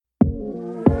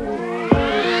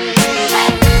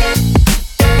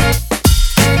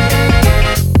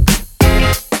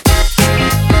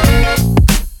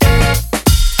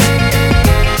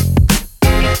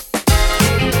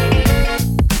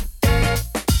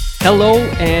Hello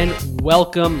and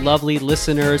welcome, lovely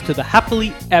listeners, to the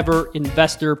Happily Ever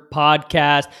Investor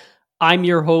podcast. I'm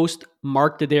your host,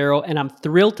 Mark Dodaro, and I'm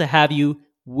thrilled to have you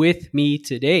with me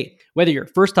today. Whether you're a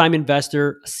first-time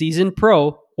investor, a seasoned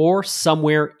pro, or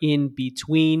somewhere in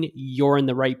between, you're in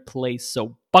the right place.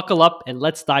 So buckle up and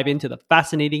let's dive into the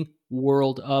fascinating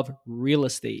world of real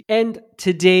estate. And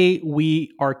today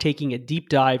we are taking a deep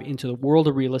dive into the world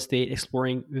of real estate,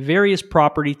 exploring various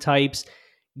property types,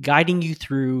 guiding you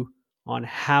through on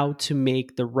how to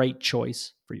make the right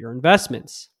choice for your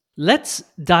investments. Let's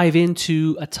dive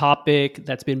into a topic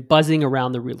that's been buzzing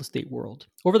around the real estate world.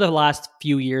 Over the last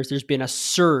few years, there's been a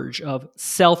surge of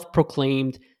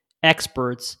self-proclaimed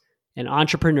experts and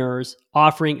entrepreneurs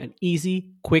offering an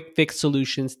easy, quick fix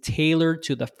solutions tailored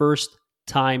to the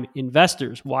first-time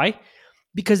investors. Why?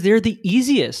 Because they're the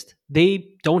easiest.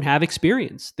 They don't have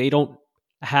experience. They don't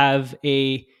have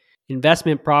a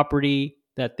investment property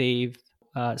that they've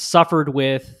suffered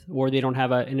with, or they don't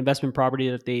have an investment property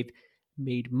that they've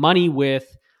made money with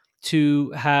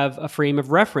to have a frame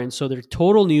of reference. So they're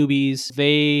total newbies.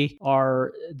 They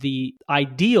are the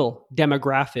ideal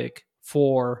demographic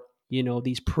for,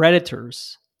 these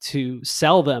predators to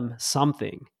sell them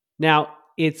something. Now,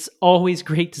 it's always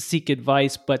great to seek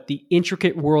advice, but the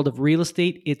intricate world of real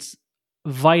estate, it's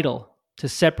vital to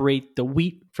separate the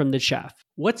wheat from the chaff.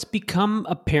 What's become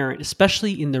apparent,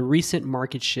 especially in the recent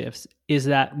market shifts, is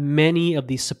that many of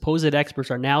these supposed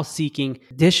experts are now seeking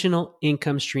additional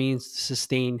income streams to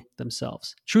sustain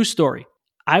themselves. True story.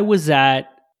 I was at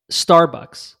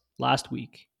Starbucks last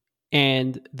week,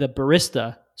 and the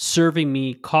barista serving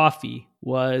me coffee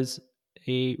was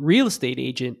a real estate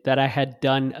agent that I had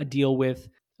done a deal with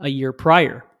a year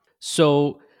prior.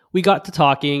 So we got to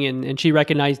talking, and she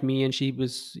recognized me, and she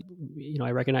was,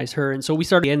 I recognized her. And so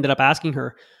ended up asking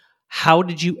her, how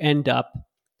did you end up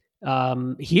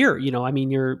here? You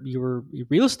were a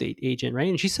real estate agent, right?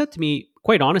 And she said to me,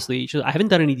 quite honestly, she said, I haven't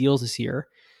done any deals this year,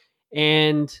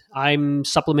 and I'm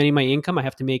supplementing my income. I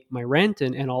have to make my rent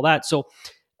and all that. So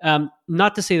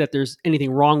not to say that there's anything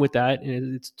wrong with that,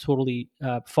 and it's totally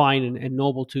fine and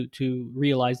noble to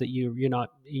realize that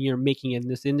you're making it in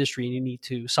this industry and you need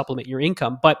to supplement your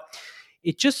income. But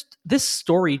this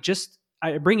story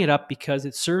I bring it up because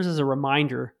it serves as a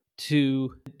reminder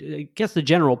to, I guess, the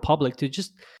general public to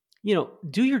just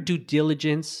do your due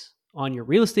diligence on your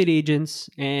real estate agents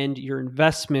and your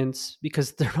investments,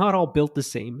 because they're not all built the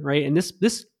same, right? And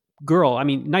this girl,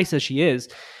 nice as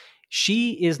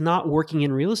she is not working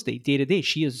in real estate day to day.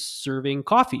 She is serving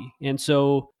coffee. And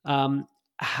so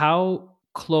how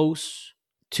close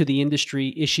to the industry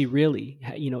is she really?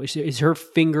 Is her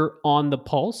finger on the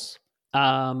pulse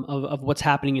of what's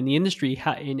happening in the industry?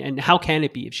 And how can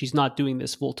it be if she's not doing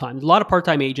this full time? A lot of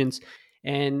part-time agents.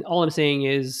 And all I'm saying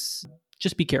is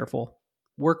just be careful.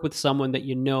 Work with someone that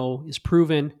is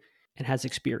proven and has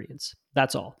experience.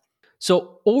 That's all.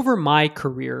 So over my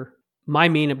career, my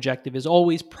main objective is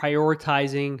always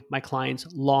prioritizing my clients'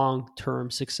 long-term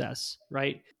success,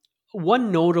 right?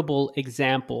 One notable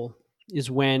example is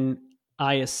when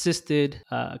I assisted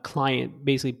a client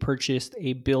basically purchased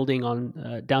a building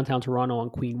on downtown Toronto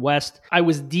on Queen West. I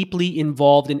was deeply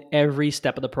involved in every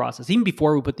step of the process, even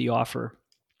before we put the offer.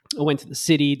 I went to the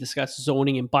city, discussed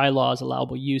zoning and bylaws,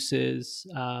 allowable uses.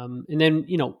 And then,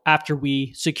 after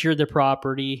we secured the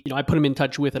property, I put him in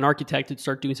touch with an architect to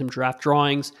start doing some draft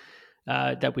drawings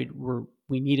that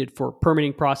we needed for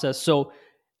permitting process. So,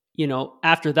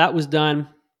 after that was done,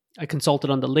 I consulted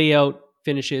on the layout,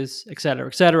 finishes, et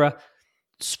cetera,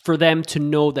 for them to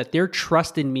know that their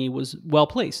trust in me was well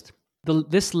placed.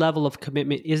 This level of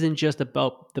commitment isn't just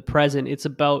about the present. It's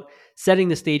about setting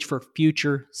the stage for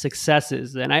future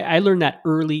successes. And I learned that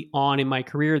early on in my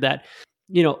career that,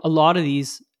 a lot of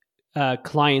these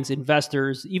clients,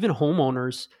 investors, even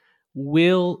homeowners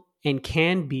will and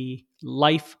can be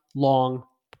lifelong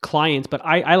clients. But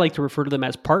I like to refer to them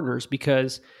as partners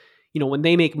because, when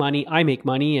they make money, I make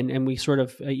money, and we sort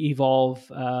of evolve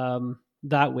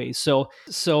that way. So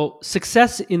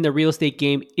success in the real estate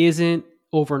game isn't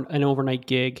an overnight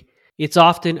gig. It's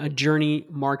often a journey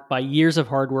marked by years of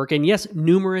hard work and, yes,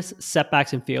 numerous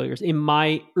setbacks and failures. In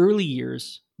my early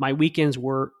years, my weekends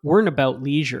weren't about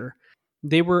leisure.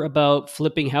 They were about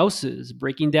flipping houses,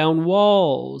 breaking down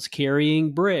walls,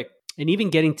 carrying brick, and even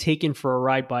getting taken for a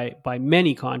ride by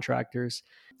many contractors.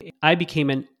 I became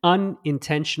an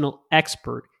unintentional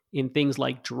expert in things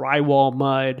like drywall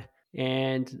mud,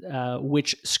 and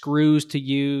which screws to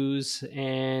use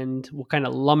and what kind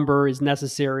of lumber is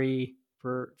necessary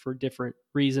for different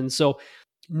reasons. So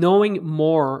knowing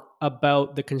more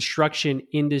about the construction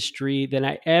industry than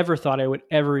I ever thought I would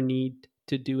ever need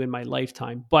to do in my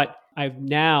lifetime. But I've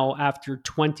now, after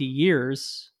 20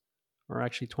 years, or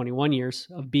actually 21 years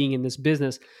of being in this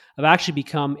business, I've actually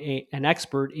become an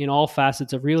expert in all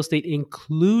facets of real estate,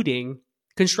 including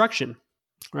construction.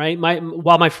 Right?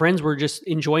 While my friends were just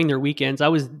enjoying their weekends, I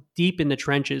was deep in the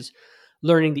trenches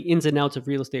learning the ins and outs of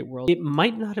real estate world. It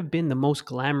might not have been the most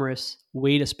glamorous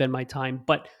way to spend my time,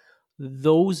 but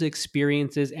those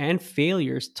experiences and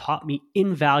failures taught me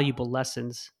invaluable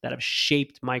lessons that have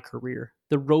shaped my career.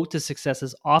 The road to success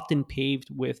is often paved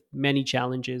with many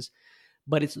challenges,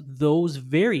 but it's those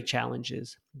very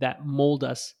challenges that mold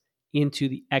us into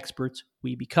the experts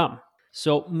we become.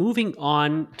 So, moving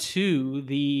on to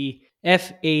the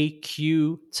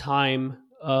FAQ time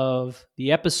of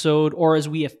the episode, or as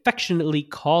we affectionately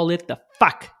call it, the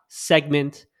fuck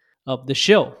segment of the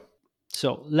show.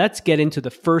 So, let's get into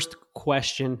the first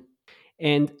question.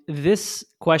 And this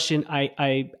question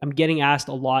I'm getting asked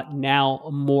a lot now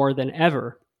more than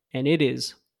ever. And it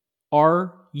is,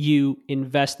 are you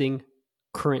investing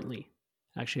currently?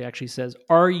 Actually says,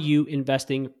 are you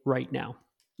investing right now?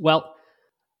 Well,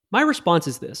 my response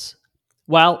is this.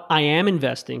 While I am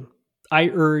investing, I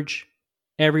urge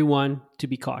everyone to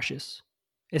be cautious,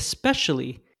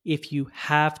 especially if you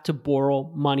have to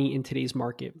borrow money in today's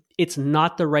market. It's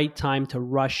not the right time to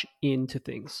rush into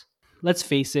things. Let's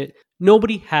face it,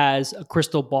 nobody has a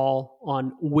crystal ball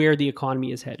on where the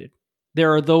economy is headed.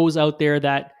 There are those out there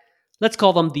that, let's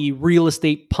call them the real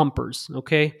estate pumpers,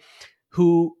 okay,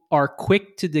 who are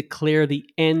quick to declare the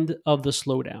end of the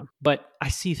slowdown. But I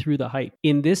see through the hype.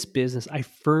 In this business, I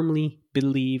firmly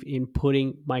believe in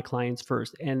putting my clients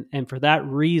first. And for that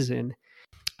reason,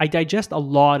 I digest a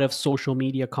lot of social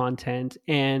media content.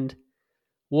 And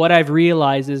what I've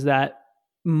realized is that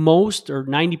most or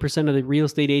 90% of the real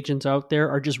estate agents out there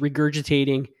are just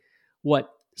regurgitating what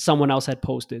someone else had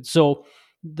posted. So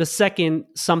the second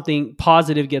something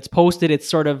positive gets posted, it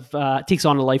sort of takes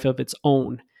on a life of its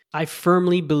own. I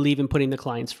firmly believe in putting the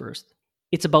clients first.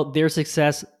 It's about their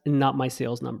success and not my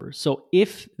sales numbers. So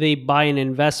if they buy an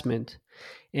investment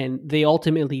and they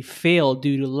ultimately fail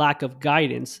due to lack of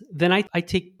guidance, then I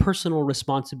take personal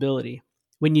responsibility.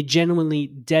 When you genuinely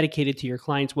dedicate it to your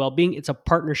client's well-being, it's a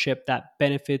partnership that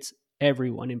benefits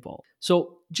everyone involved.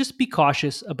 So just be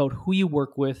cautious about who you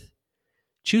work with.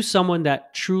 Choose someone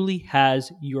that truly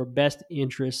has your best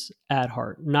interests at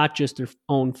heart, not just their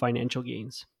own financial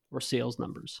gains or sales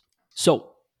numbers.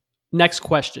 So, next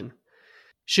question.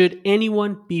 Should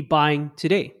anyone be buying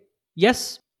today?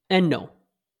 Yes and no.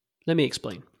 Let me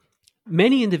explain.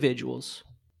 Many individuals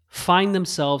find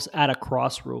themselves at a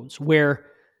crossroads where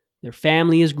their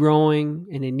family is growing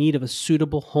and in need of a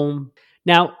suitable home.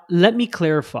 Now, let me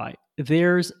clarify.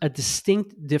 There's a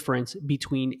distinct difference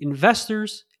between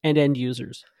investors and end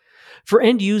users. For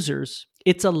end users,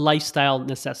 it's a lifestyle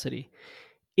necessity.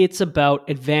 It's about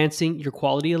advancing your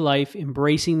quality of life,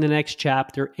 embracing the next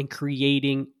chapter, and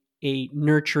creating a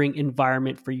nurturing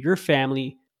environment for your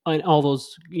family and all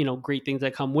those, great things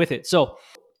that come with it. So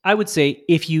I would say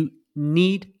if you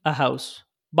need a house,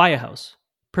 buy a house,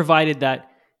 provided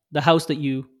that the house that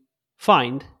you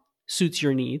find suits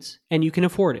your needs and you can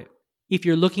afford it. If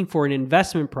you're looking for an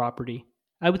investment property,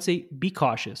 I would say be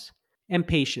cautious and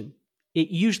patient. It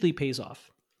usually pays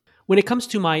off. When it comes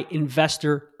to my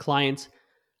investor clients,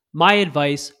 my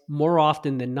advice, more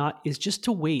often than not, is just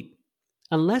to wait.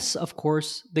 Unless, of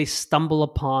course, they stumble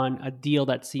upon a deal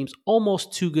that seems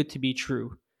almost too good to be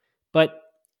true. But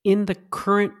in the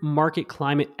current market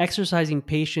climate, exercising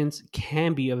patience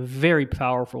can be a very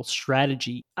powerful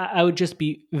strategy. I would just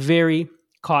be very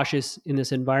cautious in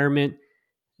this environment.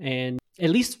 And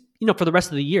at least, for the rest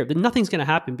of the year, then nothing's going to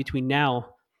happen between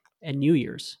now and New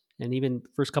Year's and even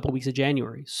first couple of weeks of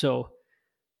January. So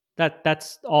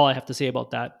that's all I have to say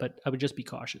about that, but I would just be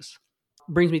cautious.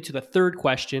 Brings me to the third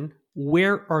question.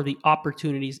 Where are the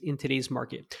opportunities in today's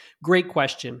market? Great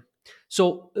question.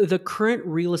 So the current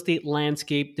real estate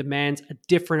landscape demands a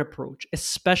different approach,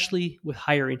 especially with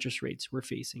higher interest rates we're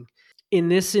facing. In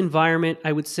this environment,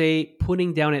 I would say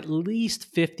putting down at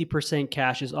least 50%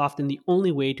 cash is often the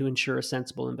only way to ensure a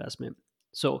sensible investment.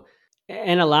 So,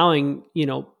 and allowing,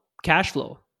 cash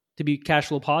flow to be cash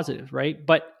flow positive, right?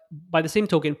 But by the same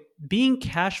token, being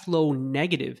cash flow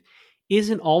negative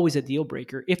isn't always a deal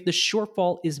breaker. If the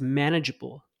shortfall is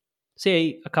manageable,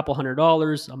 say a couple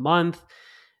 $100 a month,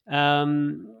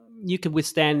 you could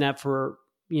withstand that for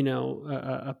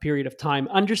a period of time,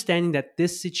 understanding that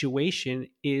this situation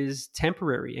is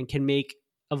temporary and can make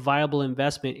a viable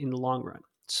investment in the long run.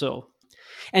 So,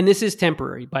 and this is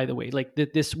temporary, by the way. Like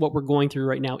this, what we're going through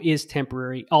right now is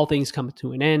temporary. All things come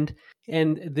to an end,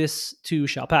 and this too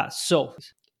shall pass. So,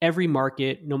 every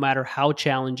market, no matter how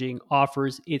challenging,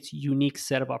 offers its unique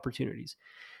set of opportunities.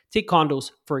 Take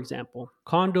condos, for example.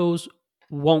 Condos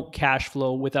won't cash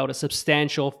flow without a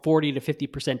substantial 40 to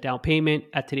 50% down payment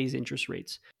at today's interest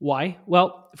rates. Why?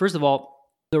 Well, first of all,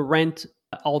 the rent,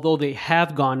 although they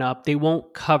have gone up, they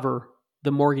won't cover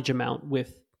the mortgage amount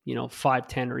with, 5,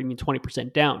 10, or even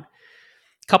 20% down.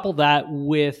 Couple that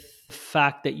with the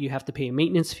fact that you have to pay a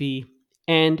maintenance fee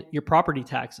and your property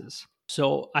taxes.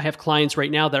 So I have clients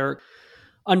right now that are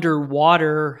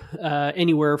underwater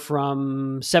anywhere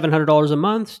from $700 a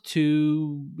month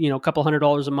to a couple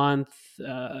 $100 a month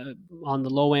on the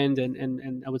low end,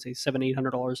 and I would say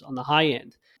 $700-800 on the high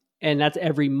end, and that's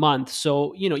every month.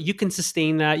 So you can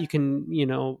sustain that, you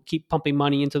can keep pumping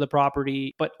money into the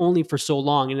property, but only for so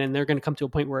long, and then they're going to come to a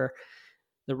point where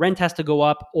the rent has to go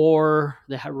up, or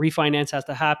the refinance has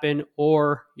to happen,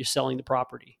 or you're selling the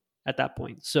property at that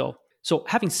point. So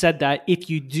having said that, if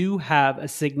you do have a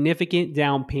significant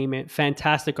down payment,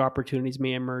 fantastic opportunities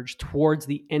may emerge towards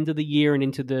the end of the year and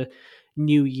into the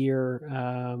new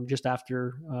year, just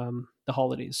after the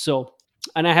holidays. So,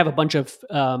 and I have a bunch of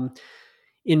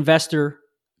investor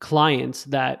clients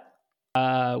that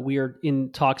we are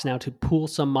in talks now to pool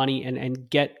some money and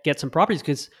get some properties,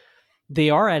 because they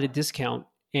are at a discount.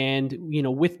 And,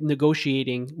 with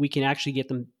negotiating, we can actually get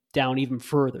them down even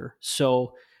further.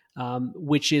 So,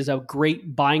 which is a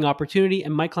great buying opportunity.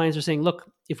 And my clients are saying,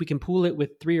 look, if we can pool it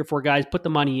with 3 or 4 guys, put the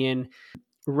money in,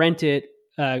 rent it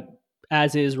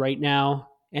as is right now,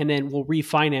 and then we'll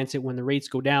refinance it when the rates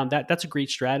go down. That's a great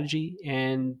strategy,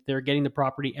 and they're getting the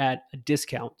property at a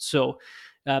discount. So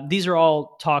these are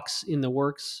all talks in the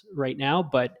works right now,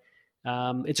 but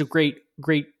it's a great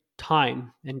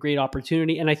time and great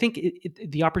opportunity. And I think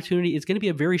the opportunity is going to be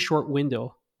a very short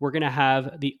window. We're going to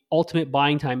have the ultimate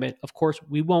buying time. But of course,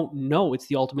 we won't know it's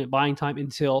the ultimate buying time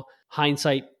until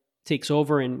hindsight takes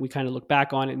over and we kind of look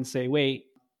back on it and say, wait,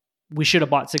 we should have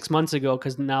bought 6 months ago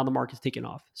because now the market's taken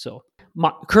off. So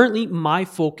currently, my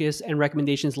focus and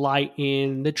recommendations lie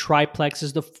in the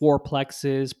triplexes, the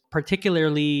fourplexes,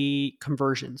 particularly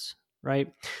conversions,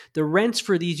 right? The rents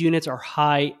for these units are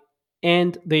high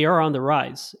and they are on the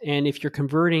rise. And if you're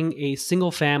converting a single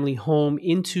family home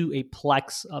into a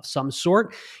plex of some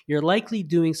sort, you're likely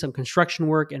doing some construction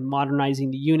work and modernizing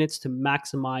the units to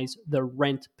maximize the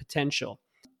rent potential.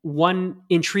 One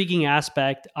intriguing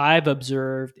aspect I've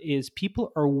observed is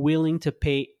people are willing to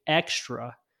pay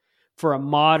extra for a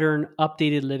modern,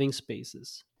 updated living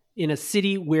spaces in a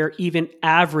city where even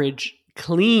average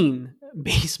clean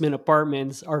basement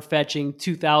apartments are fetching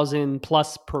 $2,000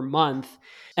 plus per month.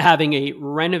 Having a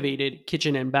renovated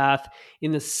kitchen and bath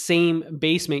in the same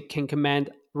basement can command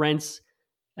rents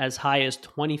as high as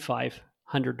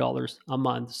 $2,500 a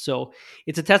month. So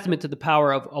it's a testament to the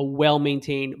power of a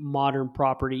well-maintained modern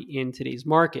property in today's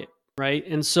market, right?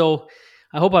 And so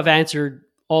I hope I've answered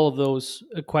all of those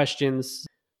questions.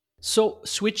 So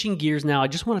switching gears now, I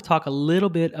just want to talk a little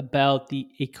bit about the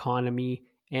economy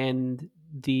and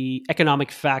the economic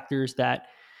factors that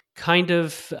kind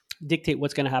of dictate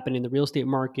what's going to happen in the real estate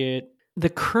market. The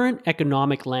current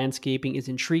economic landscaping is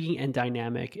intriguing and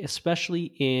dynamic,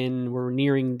 especially we're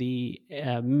nearing the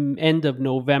end of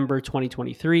November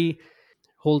 2023,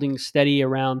 holding steady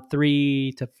around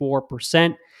 3 to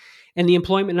 4%. And the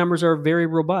employment numbers are very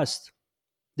robust.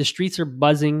 The streets are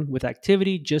buzzing with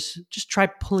activity. Just try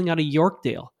pulling out of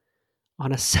Yorkdale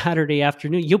on a Saturday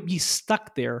afternoon. You'll be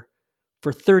stuck there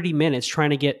for 30 minutes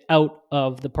trying to get out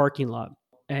of the parking lot.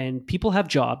 And people have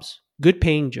jobs, good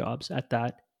paying jobs at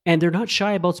that, and they're not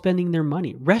shy about spending their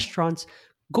money. Restaurants,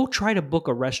 go try to book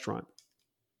a restaurant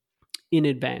in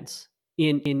advance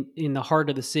in the heart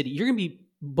of the city. You're going to be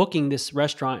booking this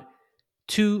restaurant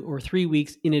 2 or 3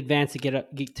 weeks in advance to get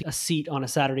a seat on a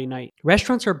Saturday night.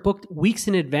 Restaurants are booked weeks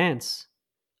in advance.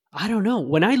 I don't know.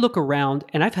 When I look around,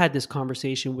 and I've had this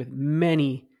conversation with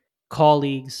many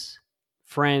colleagues,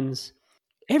 friends,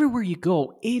 everywhere you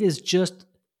go, it is just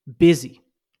busy.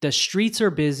 The streets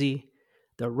are busy.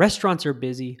 The restaurants are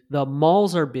busy. The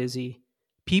malls are busy.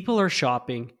 People are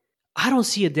shopping. I don't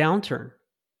see a downturn.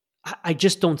 I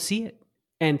just don't see it.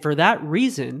 And for that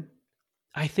reason,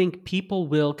 I think people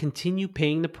will continue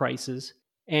paying the prices,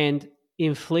 and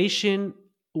inflation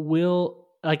will,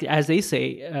 like as they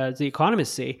say, as the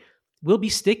economists say, will be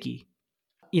sticky.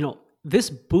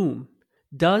 This boom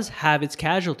does have its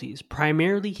casualties,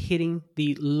 primarily hitting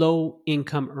the low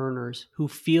income earners who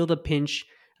feel the pinch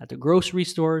at the grocery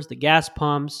stores, the gas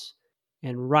pumps,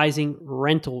 and rising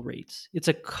rental rates. It's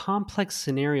a complex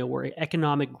scenario where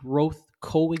economic growth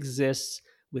coexists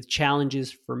with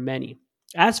challenges for many.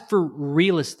 As for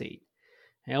real estate,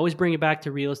 I always bring it back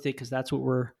to real estate because that's what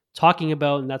we're talking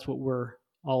about and that's what we're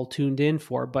all tuned in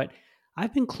for. But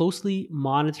I've been closely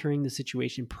monitoring the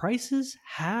situation. Prices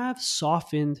have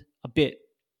softened a bit.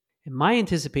 And my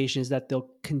anticipation is that they'll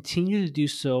continue to do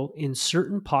so in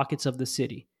certain pockets of the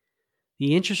city.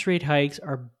 The interest rate hikes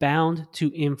are bound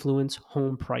to influence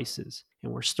home prices.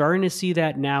 And we're starting to see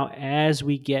that now as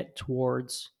we get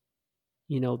towards,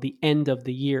 the end of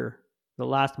the year, the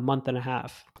last month and a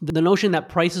half. The notion that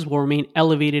prices will remain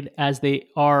elevated as they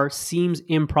are seems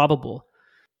improbable.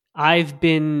 I've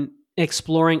been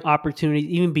exploring opportunities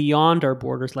even beyond our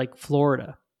borders, like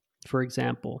Florida, for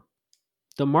example.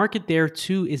 The market there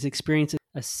too is experiencing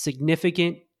a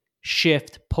significant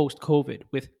shift post-COVID,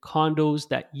 with condos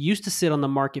that used to sit on the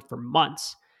market for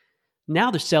months.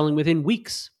 Now they're selling within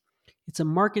weeks. It's a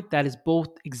market that is both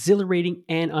exhilarating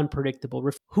and unpredictable.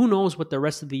 Who knows what the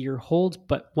rest of the year holds,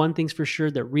 but one thing's for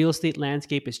sure, the real estate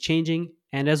landscape is changing.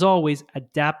 And as always,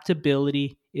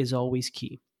 adaptability is always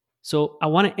key. So I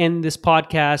want to end this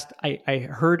podcast. I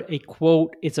heard a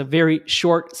quote. It's a very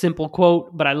short, simple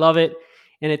quote, but I love it.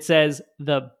 And it says,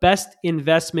 "The best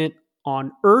investment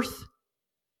on earth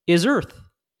is earth."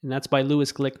 And that's by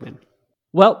Louis Glickman.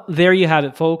 Well, there you have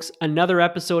it, folks. Another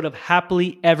episode of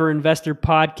Happily Ever Investor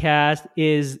Podcast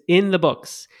is in the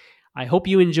books. I hope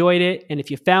you enjoyed it. And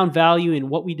if you found value in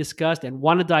what we discussed and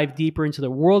want to dive deeper into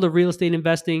the world of real estate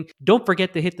investing, don't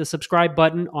forget to hit the subscribe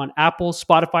button on Apple,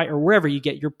 Spotify, or wherever you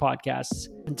get your podcasts.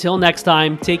 Until next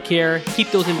time, take care,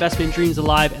 keep those investment dreams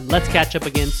alive, and let's catch up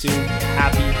again soon.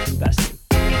 Happy investing.